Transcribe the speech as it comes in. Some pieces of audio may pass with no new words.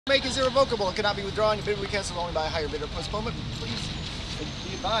Make is irrevocable and cannot be withdrawn. Your bid will be canceled only by a higher bidder. Postponement, please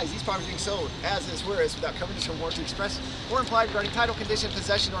be advised. These properties being sold as is, whereas without coverage from warranty express or implied regarding title, condition,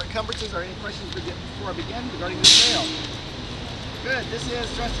 possession, or encumbrances. Are any questions before I begin regarding the sale? Good. This is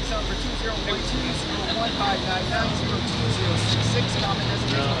trustee sale for 2012015990266. Common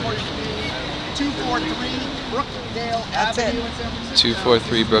designation reported to be 243 Brookdale Avenue in San Francisco.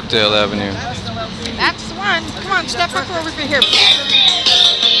 243 Brookdale Avenue. That's the one. Come on, step up over here.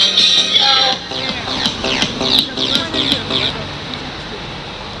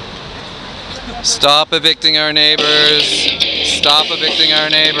 Stop evicting our neighbors. Stop evicting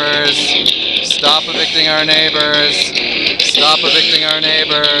our neighbors. Stop evicting our neighbors. Stop evicting our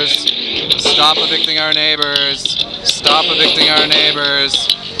neighbors. Stop evicting our neighbors. Stop evicting our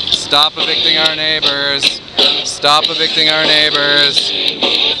neighbors. Stop evicting our neighbors. Stop evicting our neighbors.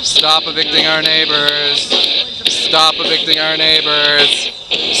 Stop evicting our neighbors. Stop evicting our neighbors.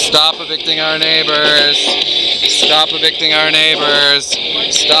 Stop evicting our neighbors. Stop evicting our neighbors.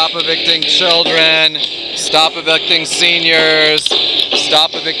 Stop evicting children. Stop evicting seniors.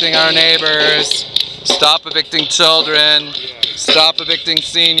 Stop evicting our neighbors. Stop evicting children. Stop evicting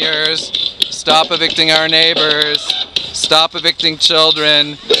seniors. Stop evicting our neighbors. Stop evicting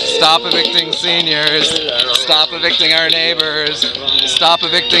children. Stop evicting seniors. Stop evicting our neighbors. Stop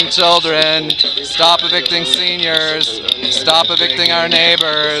evicting children. Stop evicting seniors. Stop evicting our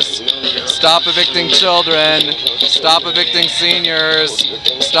neighbors. Stop evicting children. Stop evicting seniors.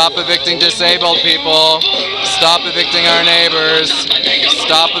 Stop evicting disabled people. Stop evicting our neighbors.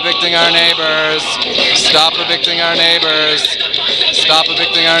 Stop evicting our neighbors. Stop evicting our neighbors. Stop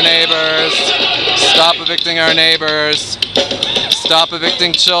evicting our neighbors. Stop evicting our neighbors. Stop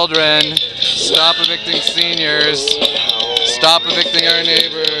evicting children. Stop evicting seniors. Stop evicting our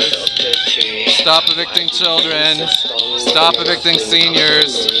neighbors. Stop evicting children. Stop evicting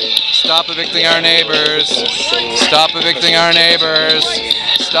seniors. Stop evicting our neighbors. Stop evicting our neighbors.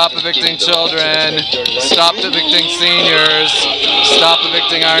 Stop evicting children. Stop evicting seniors. Stop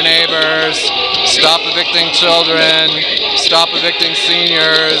evicting our neighbors. Stop evicting children. Stop evicting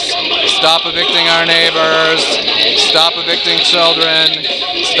seniors. Stop evicting our neighbors. Stop evicting children.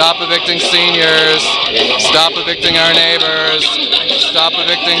 Stop evicting seniors. Stop evicting our neighbors. Stop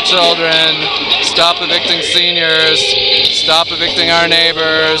evicting children. Stop evicting seniors. Stop evicting our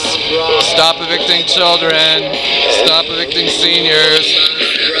neighbors. Stop evicting children. Stop evicting seniors.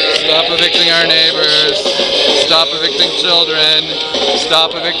 Stop evicting our neighbors. Stop evicting children.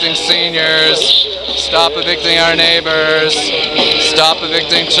 Stop evicting seniors. Stop evicting our neighbors. Stop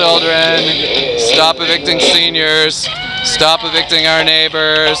evicting children. Stop evicting seniors. Stop evicting our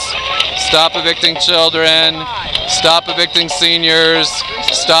neighbors. Stop evicting children. Stop evicting seniors.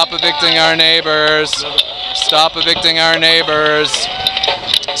 Stop evicting our neighbors. Stop evicting our neighbors.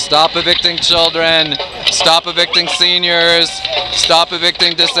 Stop evicting children. Stop evicting seniors. Stop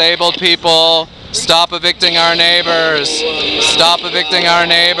evicting disabled people. Stop evicting our neighbors. Stop evicting our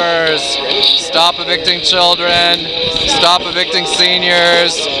neighbors. Stop evicting children. Stop evicting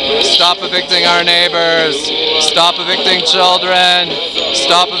seniors. Stop evicting our neighbors. Stop evicting children.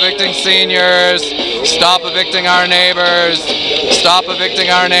 Stop evicting seniors. Stop evicting our neighbors. Stop evicting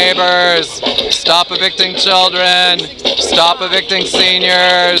our neighbors. Stop evicting children. Stop evicting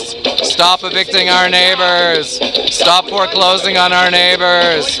seniors. Stop evicting our neighbors. Stop foreclosing on our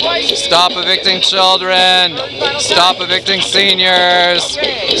neighbors. Stop evicting children. Stop evicting seniors.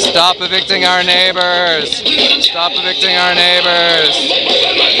 Stop evicting our neighbors. Stop evicting our neighbors.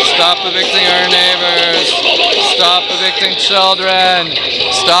 Stop evicting our neighbors. Stop evicting children.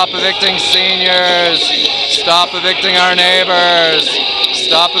 Stop evicting seniors. Stop evicting our neighbors.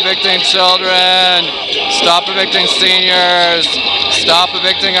 Stop evicting children. Stop evicting seniors. Stop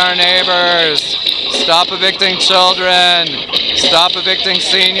evicting our neighbors. Stop evicting children. Stop evicting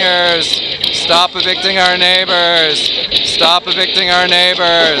seniors. Stop evicting our neighbors. Stop evicting our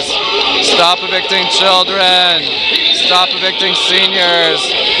neighbors. Stop evicting children. Stop evicting seniors.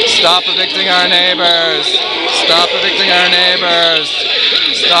 Stop evicting our neighbors. Stop evicting our neighbors.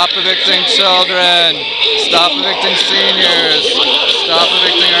 Stop evicting children. Stop evicting seniors. Stop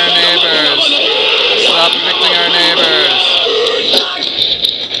evicting our neighbors. Stop evicting our neighbors.